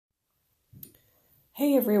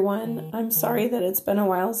Hey everyone, I'm sorry that it's been a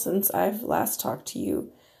while since I've last talked to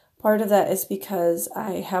you. Part of that is because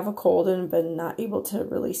I have a cold and been not able to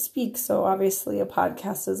really speak, so obviously a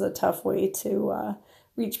podcast is a tough way to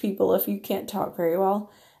reach people if you can't talk very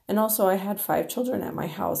well. And also I had 5 children at my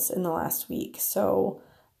house in the last week, so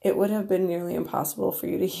it would have been nearly impossible for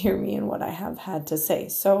you to hear me and what I have had to say.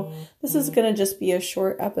 So this is going to just be a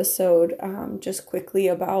short episode, just quickly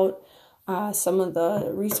about some of the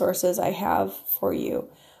resources I have for you.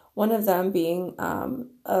 One of them being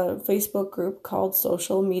a Facebook group called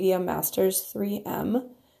Social Media Masters 3M,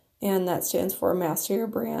 and that stands for Master Your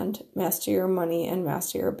Brand, Master Your Money, and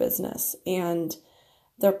Master Your Business. And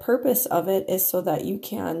the purpose of it is so that you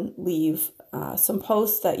can leave some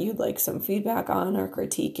posts that you'd like some feedback on or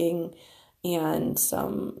critiquing, and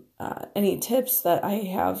some any tips that I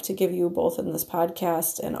have to give you both in this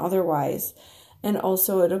podcast and otherwise. And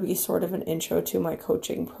also it'll be sort of an intro to my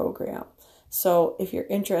coaching program. So if you're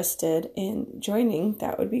interested in joining,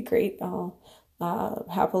 that would be great. I'll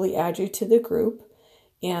happily add you to the group,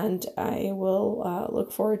 and I will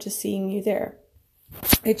look forward to seeing you there.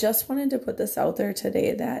 I just wanted to put this out there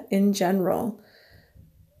today that in general,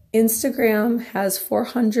 Instagram has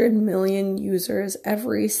 400 million users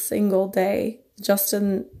every single day just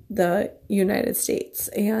in the United States,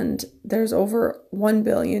 and there's over 1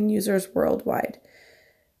 billion users worldwide.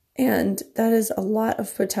 And that is a lot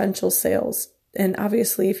of potential sales. And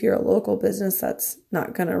obviously, if you're a local business, that's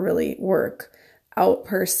not going to really work out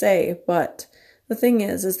per se. But the thing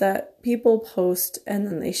is that people post and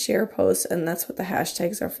then they share posts, and that's what the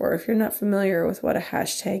hashtags are for. If you're not familiar with what a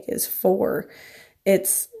hashtag is for,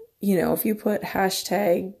 it's, if you put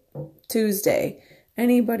hashtag Tuesday,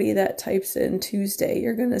 anybody that types in Tuesday,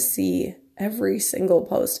 you're going to see every single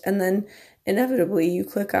post. And then inevitably you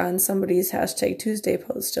click on somebody's hashtag Tuesday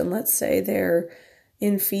post, and let's say they're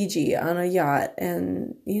in Fiji on a yacht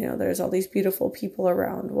and, there's all these beautiful people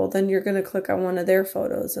around. Well, then you're going to click on one of their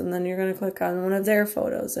photos, and then you're going to click on one of their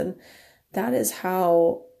photos. And that is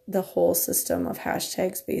how the whole system of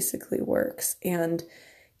hashtags basically works. And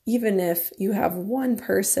even if you have one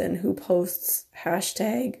person who posts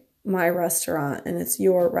hashtag my restaurant and it's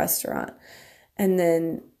your restaurant, and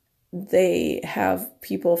then they have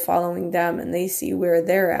people following them and they see where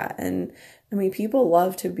they're at. And people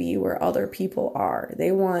love to be where other people are.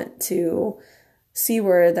 They want to see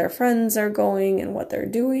where their friends are going and what they're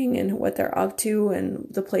doing and what they're up to and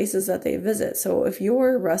the places that they visit. So if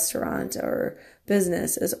your restaurant or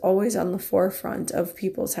business is always on the forefront of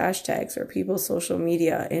people's hashtags or people's social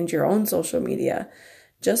media and your own social media,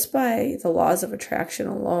 just by the laws of attraction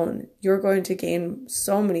alone, you're going to gain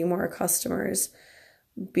so many more customers,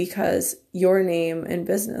 because your name and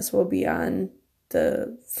business will be on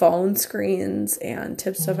the phone screens and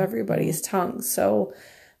tips of everybody's tongues. So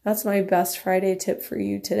that's my best Friday tip for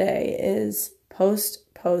you today is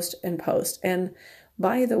post, post, and post. And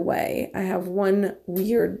by the way, I have one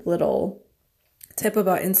weird little tip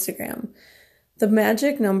about Instagram. The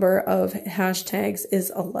magic number of hashtags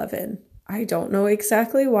is 11. I don't know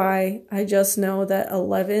exactly why. I just know that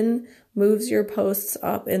 11 moves your posts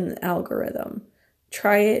up in the algorithm.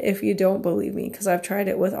 Try it if you don't believe me, because I've tried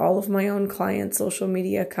it with all of my own clients' social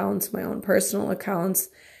media accounts, my own personal accounts,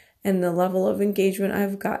 and the level of engagement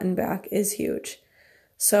I've gotten back is huge.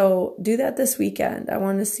 So do that this weekend. I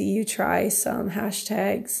want to see you try some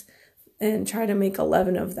hashtags and try to make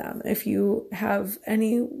 11 of them. If you have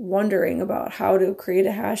any wondering about how to create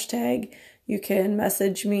a hashtag, you can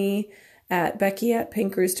message me at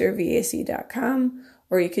becky@pinkroostervac.com,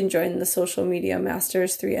 or you can join the Social Media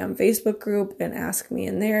Masters 3M Facebook group and ask me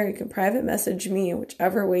in there. You can private message me,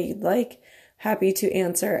 whichever way you'd like. Happy to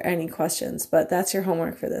answer any questions, but that's your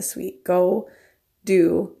homework for this week. Go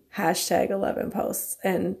do hashtag 11 posts,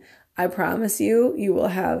 and I promise you, you will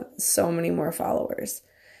have so many more followers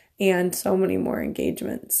and so many more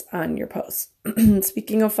engagements on your posts.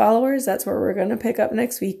 Speaking of followers, that's where we're going to pick up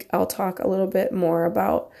next week. I'll talk a little bit more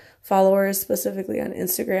about followers specifically on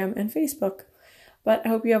Instagram and Facebook. But I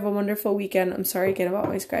hope you have a wonderful weekend. I'm sorry again about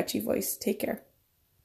my scratchy voice. Take care.